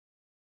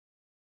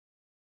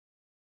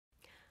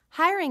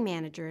Hiring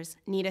managers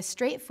need a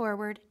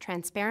straightforward,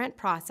 transparent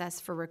process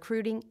for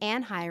recruiting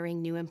and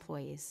hiring new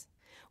employees.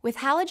 With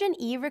Halogen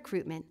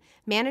e-recruitment,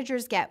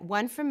 managers get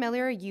one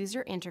familiar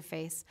user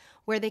interface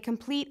where they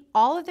complete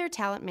all of their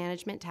talent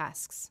management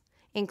tasks,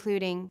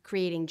 including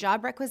creating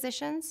job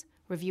requisitions,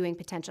 reviewing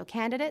potential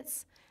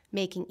candidates,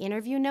 making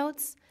interview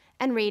notes,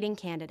 and rating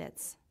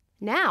candidates.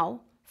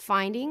 Now,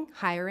 finding,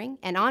 hiring,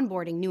 and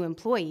onboarding new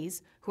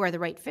employees who are the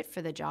right fit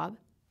for the job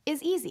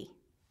is easy.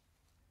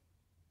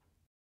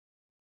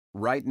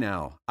 Right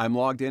now, I'm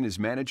logged in as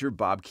manager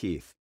Bob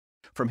Keith.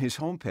 From his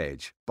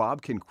homepage,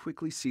 Bob can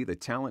quickly see the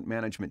talent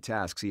management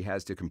tasks he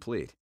has to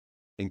complete,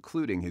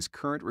 including his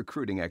current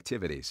recruiting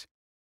activities.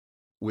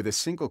 With a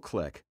single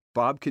click,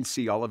 Bob can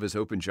see all of his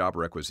open job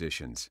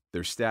requisitions,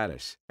 their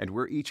status, and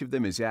where each of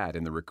them is at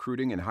in the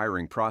recruiting and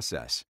hiring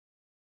process.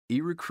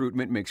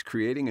 E-recruitment makes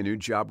creating a new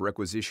job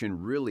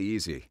requisition really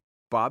easy.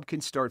 Bob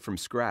can start from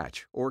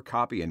scratch or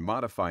copy and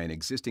modify an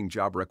existing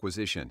job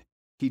requisition.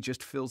 He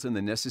just fills in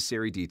the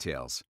necessary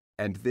details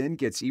and then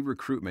gets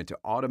e-recruitment to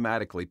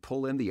automatically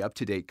pull in the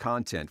up-to-date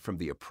content from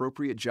the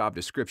appropriate job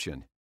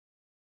description.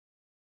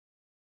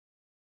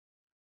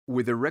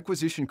 With a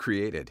requisition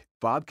created,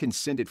 Bob can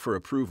send it for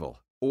approval,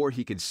 or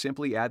he can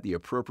simply add the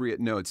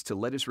appropriate notes to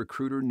let his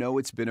recruiter know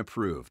it's been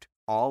approved,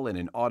 all in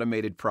an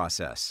automated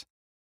process.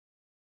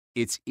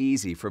 It's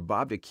easy for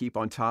Bob to keep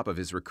on top of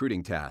his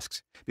recruiting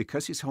tasks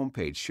because his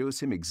homepage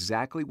shows him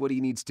exactly what he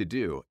needs to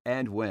do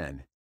and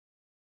when.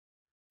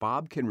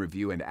 Bob can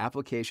review an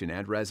application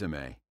and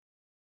resume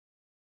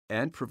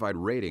and provide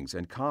ratings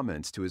and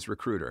comments to his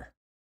recruiter.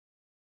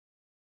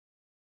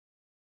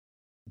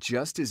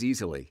 Just as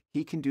easily,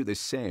 he can do the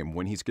same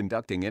when he's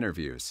conducting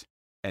interviews.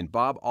 And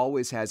Bob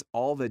always has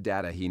all the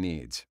data he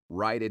needs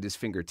right at his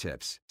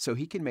fingertips, so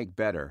he can make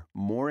better,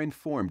 more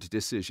informed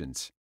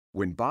decisions.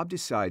 When Bob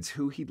decides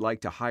who he'd like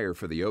to hire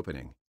for the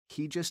opening,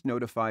 he just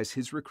notifies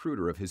his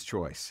recruiter of his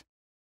choice.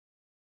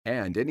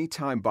 And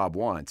anytime Bob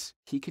wants,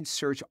 he can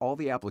search all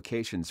the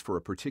applications for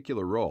a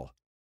particular role,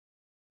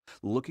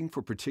 looking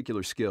for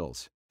particular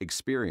skills,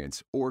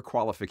 experience, or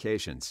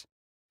qualifications.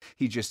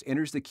 He just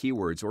enters the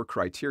keywords or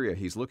criteria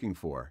he's looking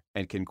for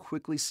and can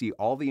quickly see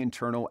all the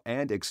internal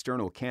and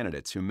external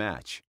candidates who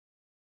match.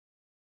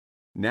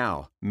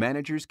 Now,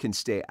 managers can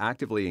stay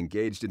actively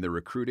engaged in the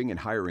recruiting and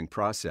hiring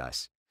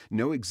process,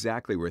 know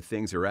exactly where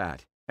things are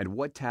at, and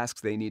what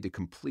tasks they need to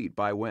complete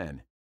by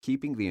when,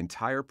 keeping the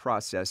entire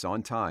process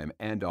on time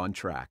and on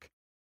track.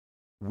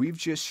 We've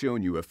just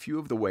shown you a few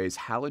of the ways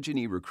Halogen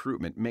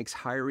e-recruitment makes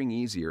hiring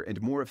easier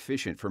and more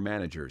efficient for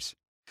managers.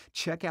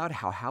 Check out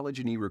how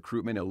Halogen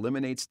e-recruitment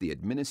eliminates the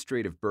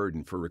administrative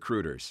burden for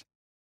recruiters.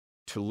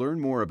 To learn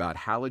more about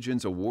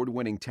Halogen's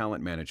award-winning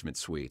talent management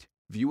suite,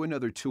 view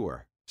another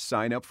tour,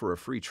 sign up for a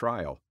free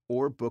trial,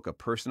 or book a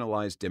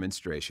personalized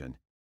demonstration,